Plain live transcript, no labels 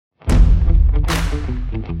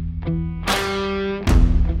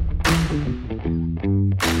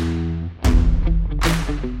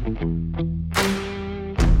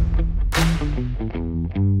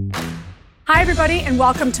Hi, everybody, and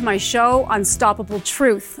welcome to my show, Unstoppable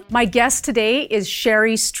Truth. My guest today is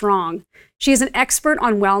Sherry Strong. She is an expert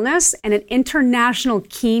on wellness and an international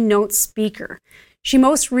keynote speaker. She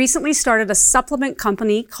most recently started a supplement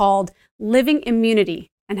company called Living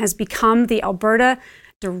Immunity and has become the Alberta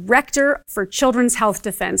Director for Children's Health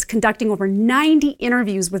Defense, conducting over 90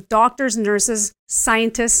 interviews with doctors, nurses,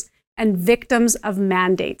 scientists, and victims of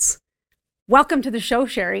mandates. Welcome to the show,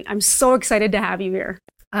 Sherry. I'm so excited to have you here.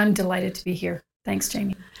 I'm delighted to be here. Thanks,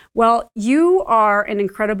 Jamie. Well, you are an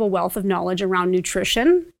incredible wealth of knowledge around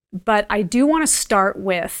nutrition, but I do want to start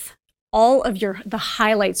with all of the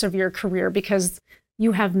highlights of your career because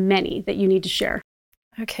you have many that you need to share.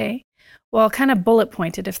 Okay. Well, kind of bullet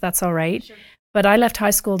pointed, if that's all right. Sure. But I left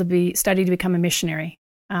high school to study to become a missionary.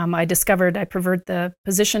 I discovered I preferred the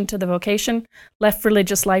position to the vocation, left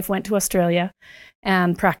religious life, went to Australia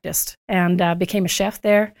and practiced and became a chef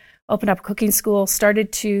there. Opened up a cooking school,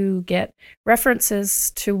 started to get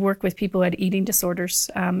references to work with people who had eating disorders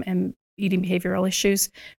and eating behavioral issues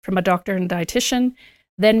from a doctor and dietitian,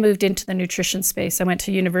 then moved into the nutrition space. I went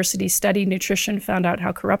to university, studied nutrition, found out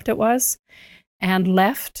how corrupt it was, and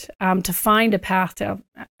left to find a path to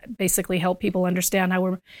basically help people understand how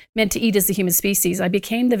we're meant to eat as a human species. I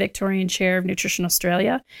became the Victorian Chair of Nutrition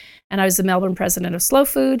Australia, and I was the Melbourne President of Slow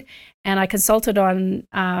Food, and I consulted on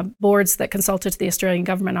boards that consulted to the Australian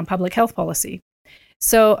government on public health policy.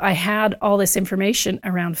 So I had all this information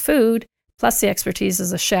around food, plus the expertise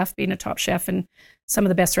as a chef, being a top chef in some of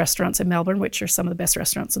the best restaurants in Melbourne, which are some of the best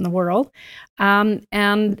restaurants in the world.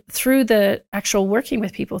 And through the actual working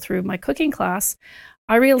with people through my cooking class,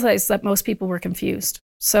 I realized that most people were confused.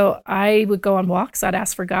 So I would go on walks, I'd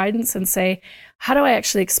ask for guidance and say, how do I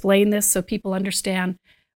actually explain this so people understand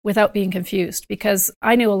without being confused? Because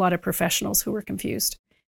I knew a lot of professionals who were confused.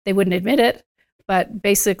 They wouldn't admit it, but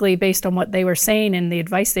basically based on what they were saying and the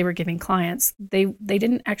advice they were giving clients, they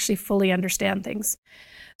didn't actually fully understand things.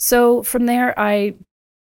 So from there, I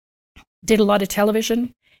did a lot of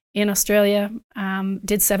television in Australia,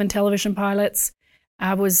 did 7 television pilots.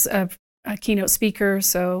 I was a keynote speaker.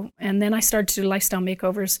 And then I started to do lifestyle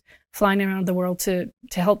makeovers, flying around the world to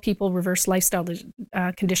help people reverse lifestyle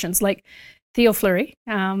conditions like Theo Fleury.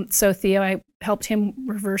 So Theo, I helped him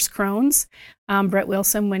reverse Crohn's. Brett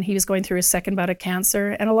Wilson, when he was going through his second bout of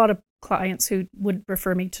cancer, and a lot of clients who would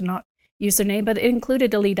refer me to not use their name, but it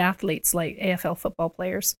included elite athletes like AFL football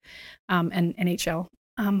players and NHL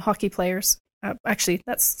hockey players. Actually,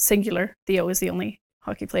 that's singular. Theo is the only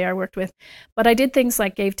hockey player I worked with. But I did things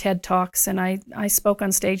like gave TED Talks, and I spoke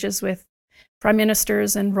on stages with prime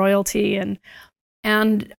ministers and royalty.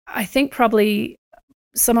 And I think probably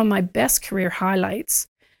some of my best career highlights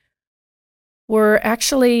were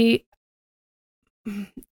actually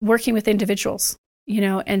working with individuals,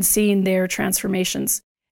 and seeing their transformations.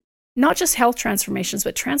 Not just health transformations,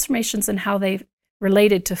 but transformations in how they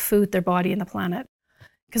related to food, their body, and the planet.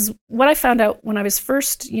 Because what I found out when I was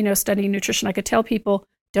first, studying nutrition, I could tell people,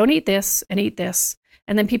 don't eat this and eat this.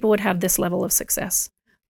 And then people would have this level of success.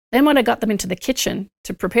 Then when I got them into the kitchen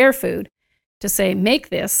to prepare food, to say, make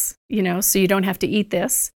this, so you don't have to eat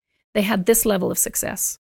this, they had this level of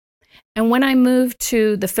success. And when I moved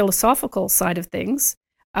to the philosophical side of things,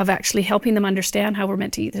 of actually helping them understand how we're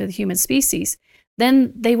meant to eat the human species,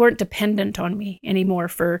 then they weren't dependent on me anymore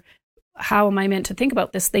for how am I meant to think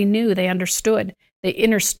about this. They knew, they understood, they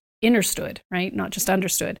understood, right? Not just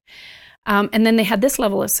understood. And then they had this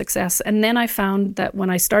level of success. And then I found that when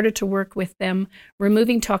I started to work with them,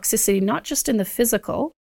 removing toxicity, not just in the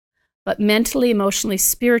physical, but mentally, emotionally,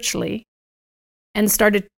 spiritually, and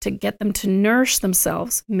started to get them to nourish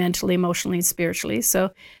themselves mentally, emotionally, and spiritually.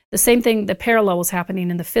 So the same thing, the parallel was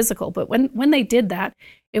happening in the physical. But when they did that,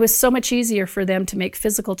 it was so much easier for them to make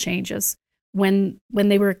physical changes when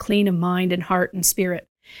they were clean of mind and heart and spirit.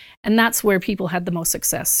 And that's where people had the most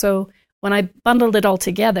success. So when I bundled it all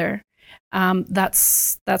together,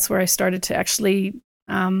 that's where I started to actually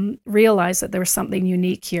realize that there was something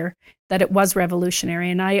unique here, that it was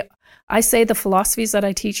revolutionary. And I say the philosophies that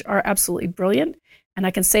I teach are absolutely brilliant. And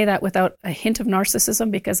I can say that without a hint of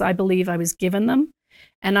narcissism because I believe I was given them.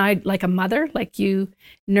 And I, like a mother, like you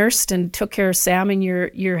nursed and took care of Sam, and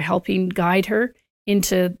you're helping guide her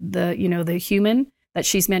into the human that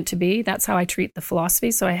she's meant to be. That's how I treat the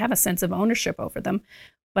philosophy. So I have a sense of ownership over them,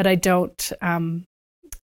 but I don't,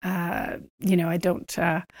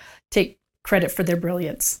 take credit for their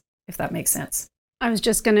brilliance, if that makes sense. I was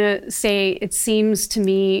just going to say, it seems to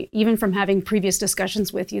me, even from having previous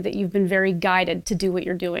discussions with you, that you've been very guided to do what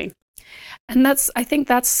you're doing. And I think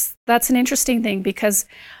that's an interesting thing, because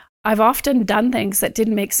I've often done things that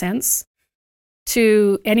didn't make sense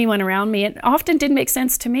to anyone around me. It often didn't make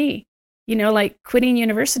sense to me. like quitting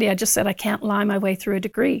university, I just said, I can't lie my way through a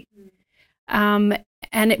degree. And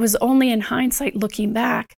it was only in hindsight, looking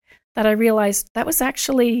back, that I realized that was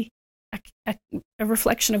actually a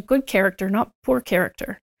reflection of good character, not poor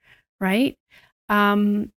character, right?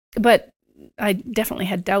 But I definitely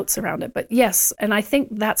had doubts around it. But yes, and I think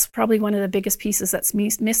that's probably one of the biggest pieces that's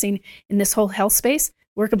missing in this whole health space.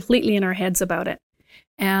 We're completely in our heads about it.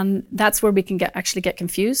 And that's where we can actually get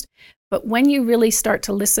confused. But when you really start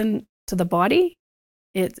to listen to the body,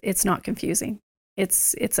 it's not confusing.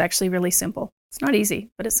 It's actually really simple. It's not easy,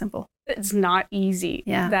 but it's simple. It's not easy.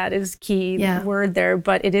 Yeah. That is key Yeah. word there,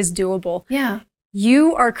 but it is doable. Yeah.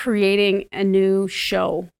 You are creating a new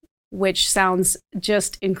show, which sounds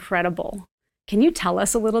just incredible. Can you tell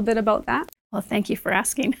us a little bit about that? Well, thank you for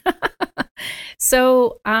asking.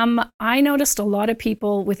 So I noticed a lot of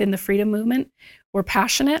people within the freedom movement were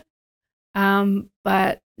passionate,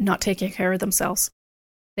 but not taking care of themselves.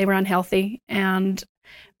 They were unhealthy. And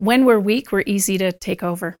when we're weak, we're easy to take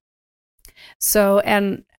over. So,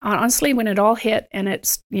 and honestly, when it all hit and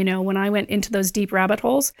it's, when I went into those deep rabbit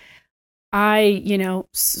holes, I,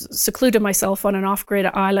 secluded myself on an off-grid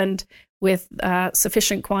island with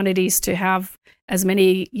sufficient quantities to have as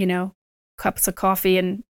many, cups of coffee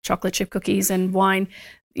and chocolate chip cookies and wine,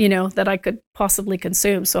 that I could possibly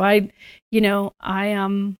consume. So I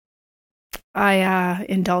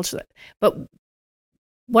indulged it. But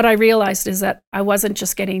what I realized is that I wasn't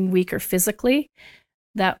just getting weaker physically,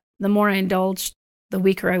 that the more I indulged, the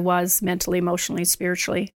weaker I was mentally, emotionally,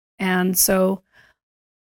 spiritually. And so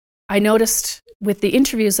I noticed with the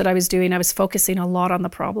interviews that I was doing, I was focusing a lot on the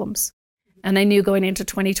problems. And I knew going into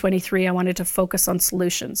 2023, I wanted to focus on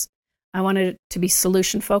solutions. I wanted it to be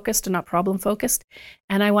solution focused and not problem focused.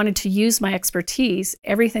 And I wanted to use my expertise,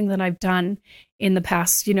 everything that I've done in the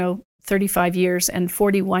past, 35 years and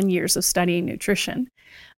 41 years of studying nutrition.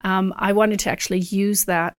 I wanted to actually use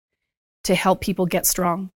that to help people get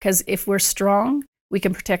strong. Because if we're strong, we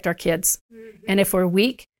can protect our kids. Mm-hmm. And if we're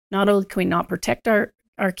weak, not only can we not protect our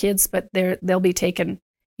kids, but they'll be taken,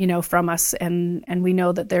 from us. And we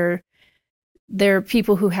know that they're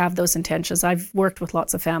people who have those intentions. I've worked with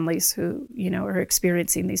lots of families who, are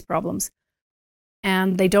experiencing these problems.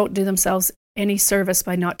 And they don't do themselves any service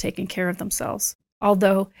by not taking care of themselves.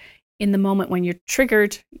 Although in the moment when you're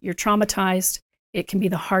triggered, you're traumatized, it can be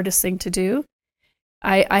the hardest thing to do.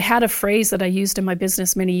 I had a phrase that I used in my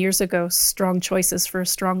business many years ago, strong choices for a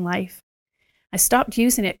strong life. I stopped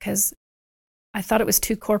using it because I thought it was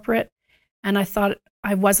too corporate, and I thought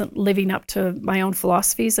I wasn't living up to my own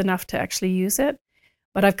philosophies enough to actually use it.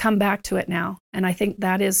 But I've come back to it now, and I think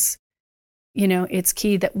that is, it's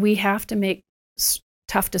key that we have to make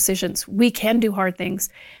tough decisions. We can do hard things,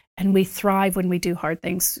 and we thrive when we do hard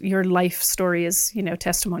things. Your life story is,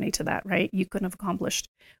 testimony to that, right? You couldn't have accomplished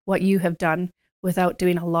what you have done without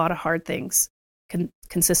doing a lot of hard things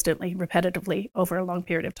consistently, repetitively over a long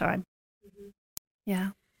period of time. Mm-hmm. Yeah.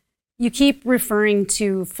 You keep referring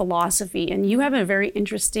to philosophy, and you have a very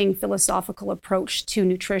interesting philosophical approach to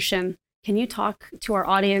nutrition. Can you talk to our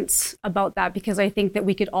audience about that? Because I think that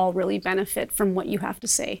we could all really benefit from what you have to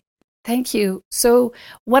say. Thank you. So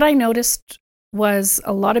what I noticed was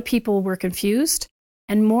a lot of people were confused,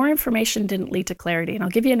 and more information didn't lead to clarity. And I'll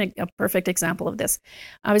give you a perfect example of this.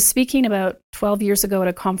 I was speaking about 12 years ago at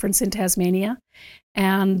a conference in Tasmania,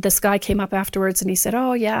 and this guy came up afterwards and he said,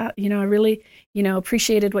 oh yeah, I really,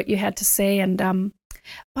 appreciated what you had to say. And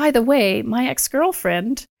by the way, my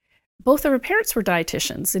ex-girlfriend, both of her parents were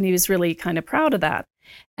dietitians, and he was really kind of proud of that.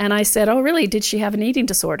 And I said, oh really, did she have an eating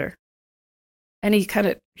disorder? And he kind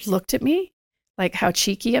of looked at me like, how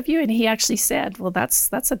cheeky of you. And he actually said, well, that's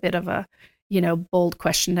a bit of a, bold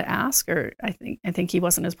question to ask, or I think he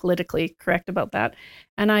wasn't as politically correct about that.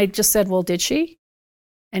 And I just said, well, did she?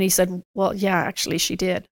 And he said, well, yeah, actually she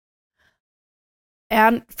did.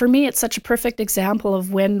 And for me, it's such a perfect example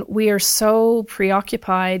of when we are so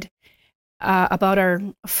preoccupied about our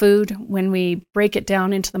food, when we break it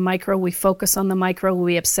down into the micro, we focus on the micro,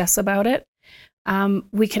 we obsess about it,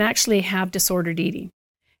 we can actually have disordered eating.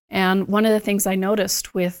 And one of the things I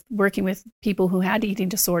noticed with working with people who had eating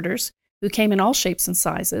disorders, who came in all shapes and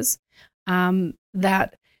sizes,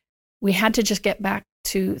 that we had to just get back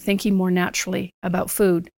to thinking more naturally about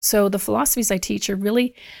food. So the philosophies I teach are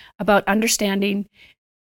really about understanding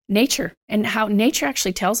nature and how nature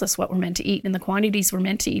actually tells us what we're meant to eat and the quantities we're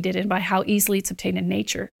meant to eat it in by how easily it's obtained in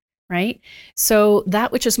nature, right? So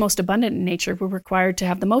that which is most abundant in nature, we're required to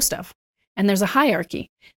have the most of. And there's a hierarchy.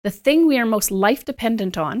 The thing we are most life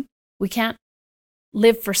dependent on, we can't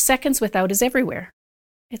live for seconds without, is everywhere.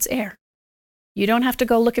 It's air. You don't have to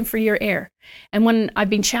go looking for your air. And when I've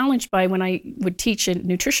been challenged by when I would teach in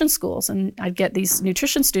nutrition schools, and I'd get these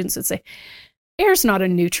nutrition students that say, air's not a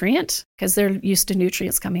nutrient, because they're used to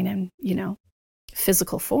nutrients coming in,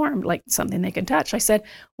 physical form, like something they can touch. I said,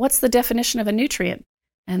 what's the definition of a nutrient?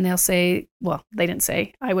 And they'll say, well, they didn't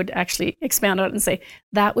say, I would actually expand on it and say,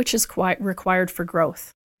 that which is required for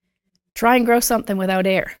growth. Try and grow something without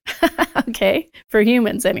air, okay? For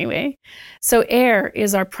humans anyway. So air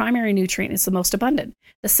is our primary nutrient. It's the most abundant.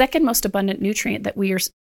 The second most abundant nutrient that we are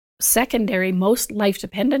secondary, most life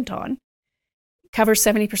dependent on, covers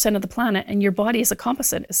 70% of the planet, and your body is a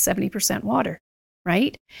composite, is 70% water,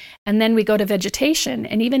 right? And then we go to vegetation,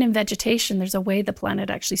 and even in vegetation, there's a way the planet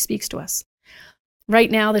actually speaks to us.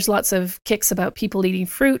 Right now, there's lots of kicks about people eating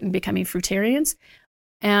fruit and becoming fruitarians,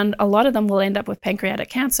 and a lot of them will end up with pancreatic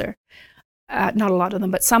cancer. Not a lot of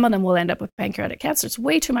them, but some of them will end up with pancreatic cancer. It's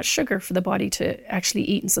way too much sugar for the body to actually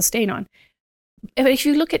eat and sustain on. If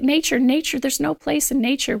you look at nature, there's no place in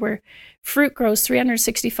nature where fruit grows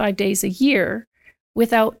 365 days a year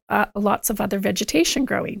without lots of other vegetation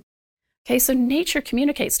growing. Okay, so nature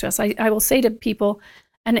communicates to us. I will say to people,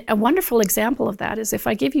 and a wonderful example of that is if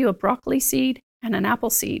I give you a broccoli seed and an apple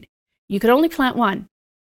seed, you could only plant one,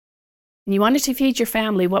 and you wanted to feed your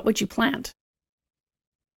family, what would you plant?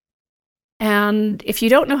 And if you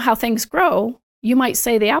don't know how things grow, you might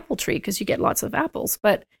say the apple tree because you get lots of apples,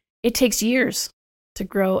 but it takes years to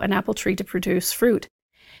grow an apple tree to produce fruit.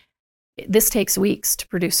 This takes weeks to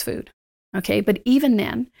produce food, okay? But even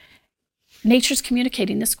then, nature's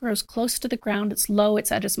communicating. This grows close to the ground. It's low.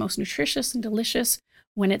 It's at its most nutritious and delicious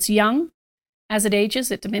when it's young. As it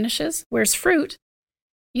ages, it diminishes. Whereas fruit,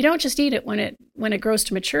 you don't just eat it when it grows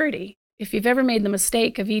to maturity. If you've ever made the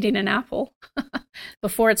mistake of eating an apple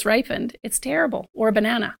before it's ripened, it's terrible. Or a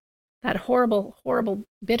banana, that horrible, horrible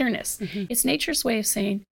bitterness. Mm-hmm. It's nature's way of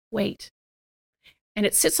saying, wait. And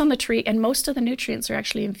it sits on the tree, and most of the nutrients are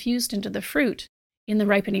actually infused into the fruit in the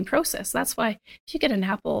ripening process. That's why if you get an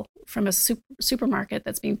apple from a supermarket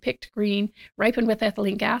that's being picked green, ripened with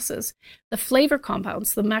ethylene gases, the flavor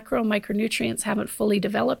compounds, the macro and micronutrients haven't fully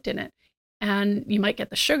developed in it. And you might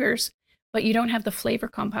get the sugars, but you don't have the flavor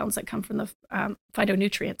compounds that come from the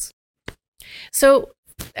phytonutrients. So,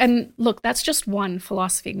 and look, that's just one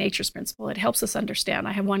philosophy, nature's principle. It helps us understand.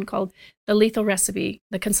 I have one called the lethal recipe,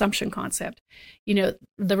 the consumption concept, the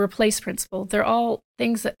replace principle. They're all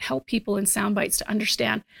things that help people in sound bites to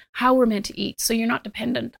understand how we're meant to eat. So you're not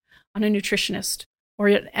dependent on a nutritionist or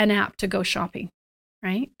an app to go shopping,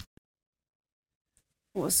 right?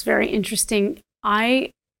 Well, it's very interesting.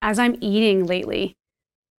 As I'm eating lately,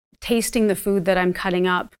 tasting the food that I'm cutting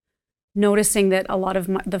up, noticing that a lot of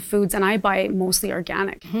the foods, and I buy mostly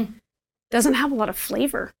organic, mm-hmm. doesn't have a lot of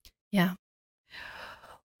flavor. Yeah.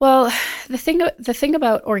 Well, the thing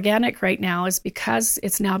about organic right now is because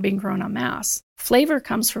it's now being grown en masse, flavor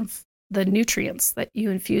comes from the nutrients that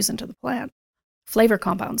you infuse into the plant. Flavor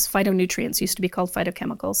compounds, phytonutrients used to be called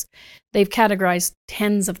phytochemicals. They've categorized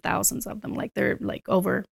tens of thousands of them. They're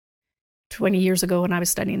over 20 years ago when I was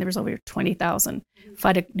studying, there was over 20,000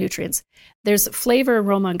 phytonutrients. There's flavor,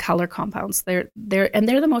 aroma, and color compounds. They're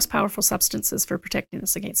the most powerful substances for protecting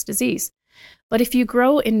us against disease. But if you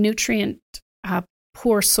grow in nutrient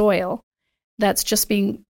poor soil, that's just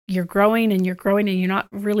you're growing and you're not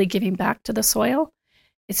really giving back to the soil,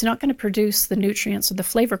 it's not going to produce the nutrients or the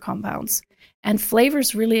flavor compounds. And flavor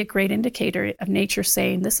is really a great indicator of nature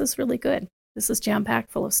saying, this is really good. This is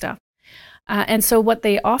jam-packed full of stuff. And so what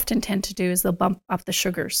they often tend to do is they'll bump up the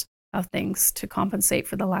sugars of things to compensate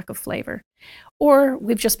for the lack of flavor. Or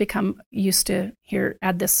we've just become used to, here,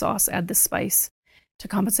 add this sauce, add this spice to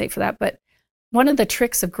compensate for that. But one of the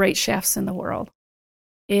tricks of great chefs in the world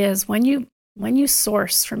is when you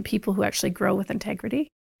source from people who actually grow with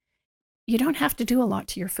integrity, you don't have to do a lot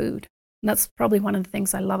to your food. And that's probably one of the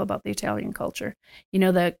things I love about the Italian culture.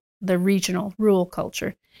 The regional, rural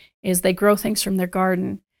culture is they grow things from their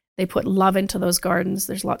garden. They put love into those gardens.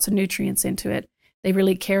 There's lots of nutrients into it. They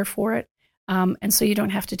really care for it. And so you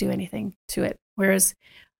don't have to do anything to it. Whereas,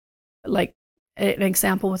 like an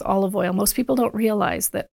example with olive oil, most people don't realize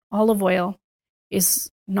that olive oil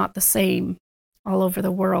is not the same all over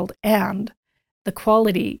the world, and the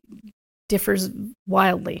quality differs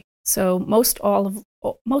wildly. So most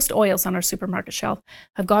oils on our supermarket shelf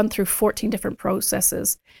have gone through 14 different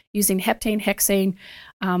processes using heptane, hexane,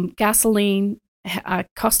 gasoline,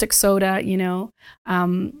 caustic soda,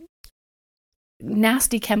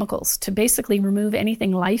 nasty chemicals to basically remove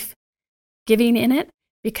anything life-giving in it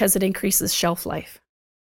because it increases shelf life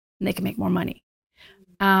and they can make more money.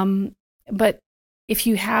 But if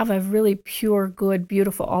you have a really pure, good,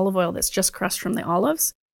 beautiful olive oil that's just crushed from the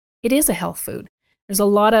olives, it is a health food. There's a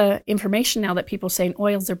lot of information now that people are saying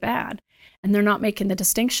oils are bad, and they're not making the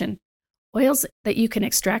distinction. Oils that you can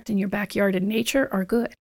extract in your backyard in nature are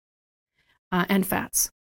good, and fats.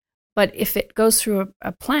 But if it goes through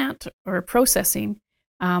a plant or a processing,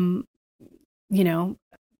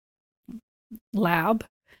 lab,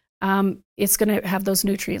 it's going to have those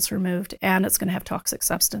nutrients removed, and it's going to have toxic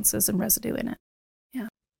substances and residue in it. Yeah.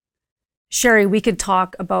 Sherry, we could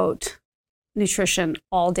talk about nutrition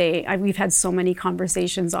all day. We've had so many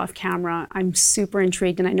conversations off camera. I'm super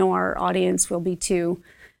intrigued, and I know our audience will be too.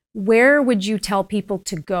 Where would you tell people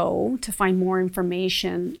to go to find more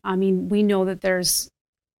information? I mean, we know that there is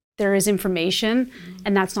information,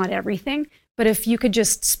 and that's not everything. But if you could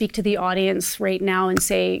just speak to the audience right now and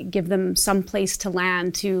say, give them some place to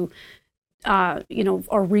land to,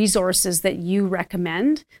 or resources that you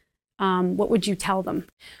recommend, what would you tell them?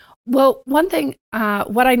 Well, one thing,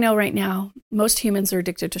 what I know right now, most humans are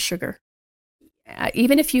addicted to sugar.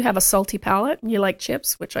 Even if you have a salty palate and you like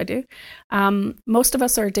chips, which I do, most of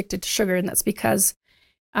us are addicted to sugar, and that's because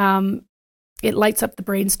it lights up the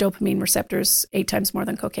brain's dopamine receptors 8 times more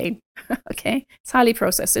than cocaine. Okay? It's highly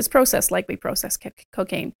processed. It's processed like we process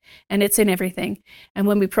cocaine, and it's in everything. And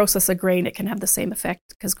when we process a grain, it can have the same effect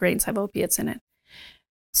because grains have opiates in it.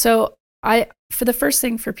 So for the first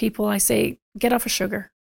thing for people, I say, get off of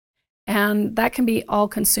sugar. And that can be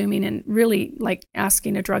all-consuming and really like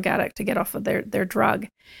asking a drug addict to get off of their drug.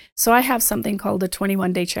 So I have something called the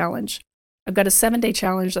 21-day challenge. I've got a 7-day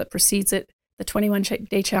challenge that precedes it, the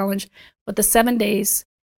 21-day challenge, but the 7 days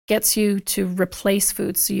gets you to replace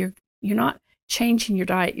food. So you're not changing your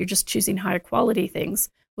diet, you're just choosing higher quality things,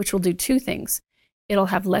 which will do 2 things. It'll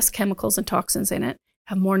have less chemicals and toxins in it,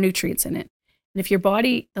 have more nutrients in it. And if your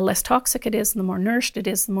body, the less toxic it is, and the more nourished it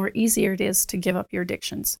is, the more easier it is to give up your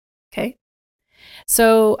addictions. Okay?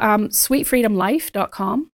 So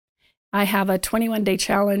sweetfreedomlife.com. I have a 21-day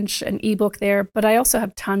challenge, an ebook there, but I also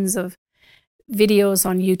have tons of videos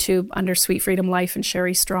on YouTube under Sweet Freedom Life and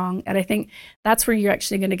Sherry Strong. And I think that's where you're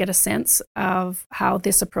actually going to get a sense of how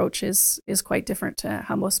this approach is quite different to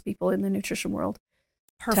how most people in the nutrition world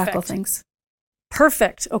tackle things.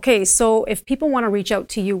 Perfect. Okay, so if people want to reach out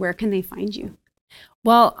to you, where can they find you?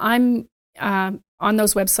 Well, I'm on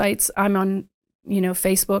those websites. I'm on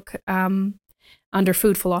Facebook under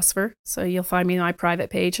Food Philosopher. So you'll find me on my private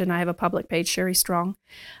page, and I have a public page, Sherry Strong.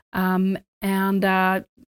 And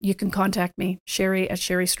you can contact me,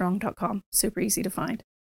 sherry@sherrystrong.com. Super easy to find.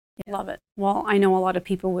 Yeah. Love it. Well, I know a lot of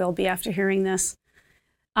people will be after hearing this.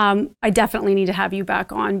 I definitely need to have you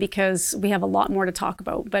back on because we have a lot more to talk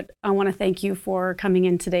about. But I want to thank you for coming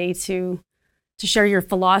in today to share your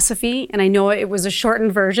philosophy. And I know it was a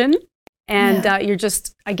shortened version. And you're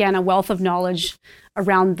just, again, a wealth of knowledge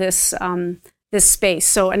around this this space.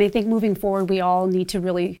 So, and I think moving forward, we all need to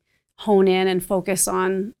really hone in and focus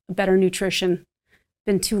on better nutrition.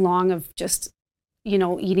 Been too long of just,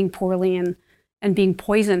 eating poorly and being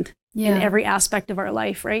poisoned in every aspect of our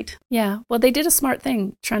life, right? Yeah. Well, they did a smart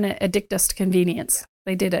thing trying to addict us to convenience.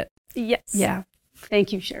 They did it. Yes. Yeah.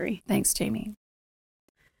 Thank you, Sherry. Thanks, Jamie.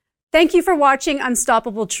 Thank you for watching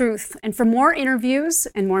Unstoppable Truth. And for more interviews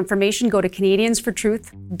and more information, go to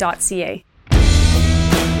Canadiansfortruth.ca.